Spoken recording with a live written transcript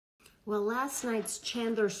Well, last night's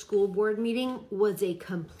Chandler School Board meeting was a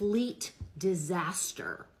complete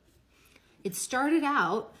disaster. It started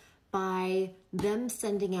out by them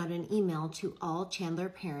sending out an email to all Chandler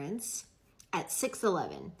parents at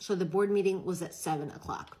 6:11. So the board meeting was at 7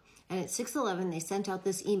 o'clock. And at 6:11, they sent out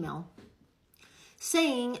this email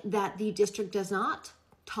saying that the district does not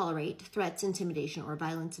tolerate threats, intimidation, or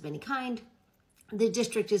violence of any kind. The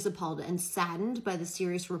district is appalled and saddened by the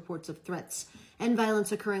serious reports of threats and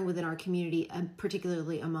violence occurring within our community, and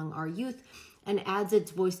particularly among our youth, and adds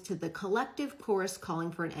its voice to the collective chorus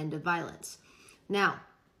calling for an end of violence. Now,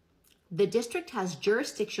 the district has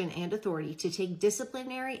jurisdiction and authority to take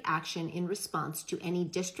disciplinary action in response to any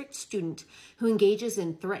district student who engages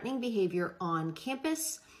in threatening behavior on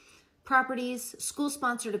campus, properties,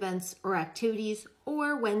 school-sponsored events or activities,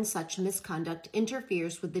 or when such misconduct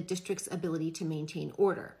interferes with the district's ability to maintain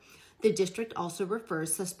order. The district also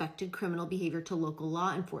refers suspected criminal behavior to local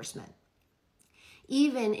law enforcement.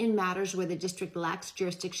 Even in matters where the district lacks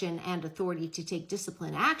jurisdiction and authority to take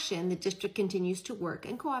discipline action, the district continues to work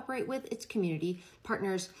and cooperate with its community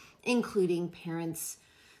partners, including parents,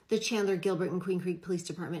 the Chandler, Gilbert, and Queen Creek Police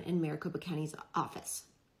Department, and Maricopa County's office.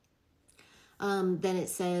 Then it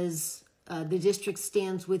says, the district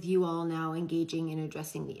stands with you all now engaging in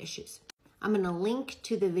addressing the issues. I'm going to link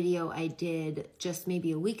to the video I did just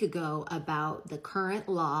maybe a week ago about the current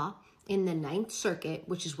law in the Ninth Circuit,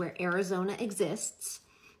 which is where Arizona exists,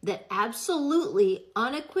 that absolutely,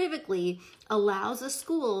 unequivocally allows a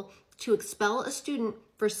school to expel a student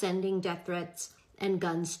for sending death threats and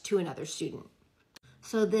guns to another student.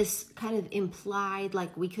 So this kind of implied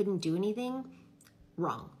like we couldn't do anything.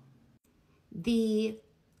 Wrong. The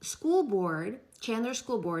school board, Chandler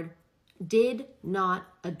School Board, did not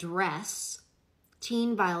address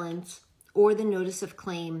teen violence or the notice of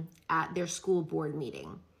claim at their school board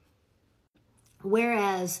meeting.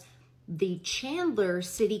 Whereas the Chandler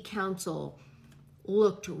City Council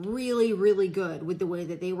looked really, really good with the way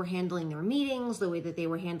that they were handling their meetings, the way that they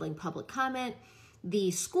were handling public comment.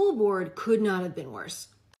 The school board could not have been worse.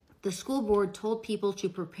 The school board told people to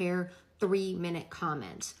prepare 3-minute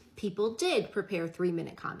comments. People did prepare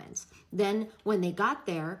 3-minute comments. Then when they got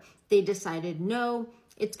there, they decided, no,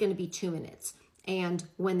 it's going to be 2 minutes. And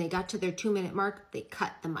when they got to their 2-minute mark, they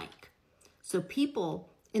cut the mic. So people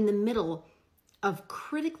in the middle of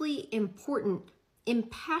critically important,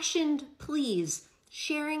 impassioned pleas,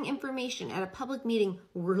 sharing information at a public meeting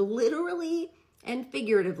were literally and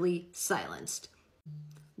figuratively silenced.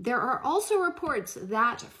 There are also reports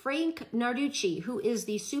that Frank Narducci, who is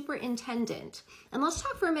the superintendent, and let's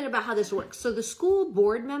talk for a minute about how this works. So the school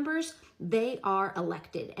board members, they are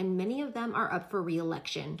elected, and many of them are up for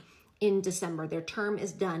re-election in December. Their term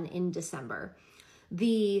is done in December.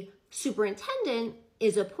 The superintendent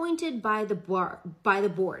is appointed by the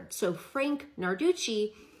board. So Frank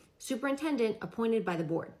Narducci, superintendent, appointed by the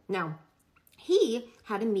board. Now, he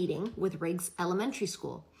had a meeting with Riggs Elementary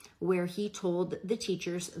School where he told the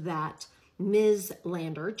teachers that Ms.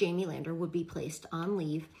 Lander, Jamie Lander, would be placed on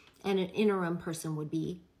leave and an interim person would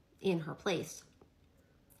be in her place.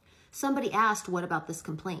 Somebody asked, what about this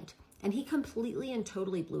complaint? And he completely and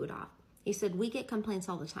totally blew it off. He said, we get complaints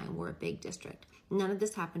all the time. We're a big district. None of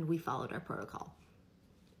this happened. We followed our protocol.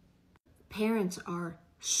 Parents are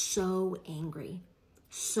so angry,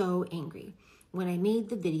 so angry. When I made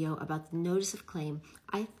the video about the notice of claim,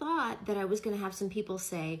 I thought that I was going to have some people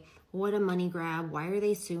say, what a money grab. Why are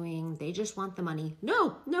they suing? They just want the money.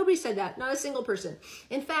 No, nobody said that. Not a single person.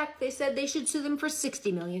 In fact, they said they should sue them for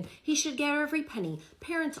 $60 million. He should get every penny.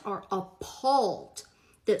 Parents are appalled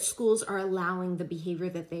that schools are allowing the behavior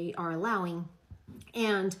that they are allowing.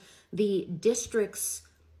 And the district's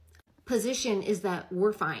position is that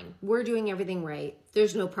we're fine. We're doing everything right.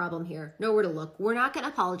 There's no problem here. Nowhere to look. We're not going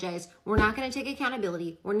to apologize. We're not going to take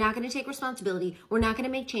accountability. We're not going to take responsibility. We're not going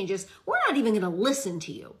to make changes. We're not even going to listen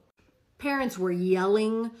to you. Parents were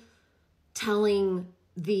yelling, telling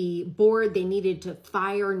the board they needed to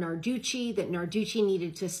fire Narducci, that Narducci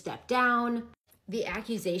needed to step down. The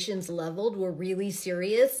accusations leveled were really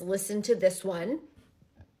serious. Listen to this one.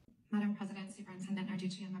 Madam President, Superintendent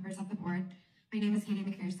Narducci, and members of the board, my name is Katie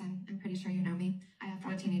McPherson. I'm pretty sure you know me. I have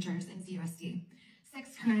 4 teenagers in CUSD. 6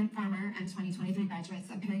 current former and 2023 graduates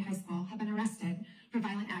of Perry High School have been arrested for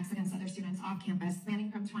violent acts against other students off campus spanning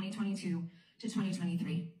from 2022 to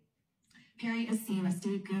 2023. Perry is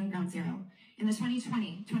CUSD Goon Ground Zero. In the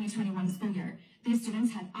 2020-2021 school year, these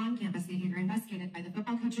students had on-campus behavior investigated by the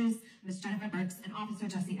football coaches, Ms. Jennifer Burks and Officer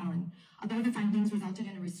Jesse Allen. Although the findings resulted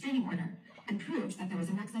in a restraining order and proved that there was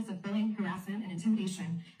a nexus of bullying, harassment, and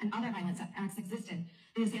intimidation and other violent acts existed,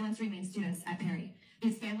 the assailants remain students at Perry.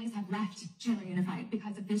 These families have left Chandler Unified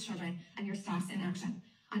because of this these children and your staffs in action.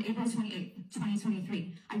 On April 28,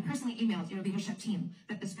 2023, I personally emailed your leadership team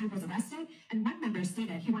that this group was arrested, and one member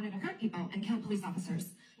stated he wanted to hurt people and kill police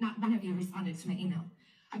officers. Not one of you responded to my email.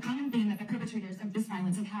 A common theme that the perpetrators of this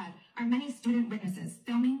violence have had are many student witnesses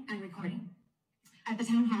filming and recording. At the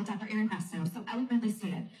town hall, Dr. Aaron Crasto so eloquently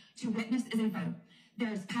stated, "To witness is a verb.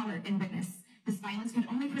 There is power in witness. This violence could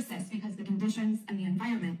only persist because the conditions and the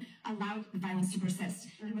environment allowed the violence to persist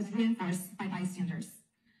and was reinforced by bystanders."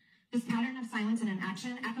 This pattern of silence and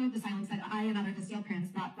inaction echoed the silence that I and other Castile parents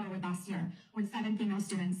brought forward last year when 7 female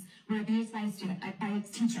students were abused by its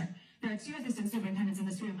teacher. There are 2 assistant superintendents in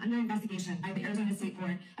this room under investigation by the Arizona State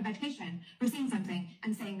Board of Education for seeing something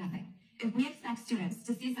and saying nothing. If we expect students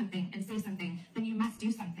to see something and say something, then you must do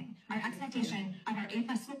something. Our expectation of our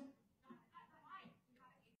A+ school...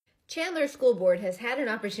 Chandler School Board has had an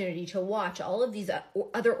opportunity to watch all of these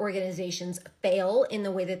other organizations fail in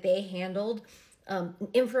the way that they handled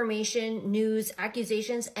information, news,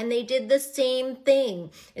 accusations, and they did the same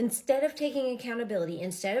thing. Instead of taking accountability,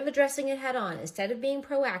 instead of addressing it head on, instead of being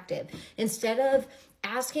proactive, instead of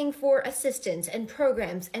asking for assistance and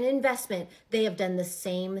programs and investment, they have done the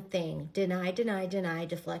same thing. Deny, deny, deny,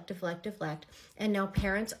 deflect, deflect, deflect. And now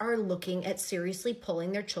parents are looking at seriously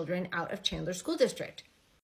pulling their children out of Chandler School District.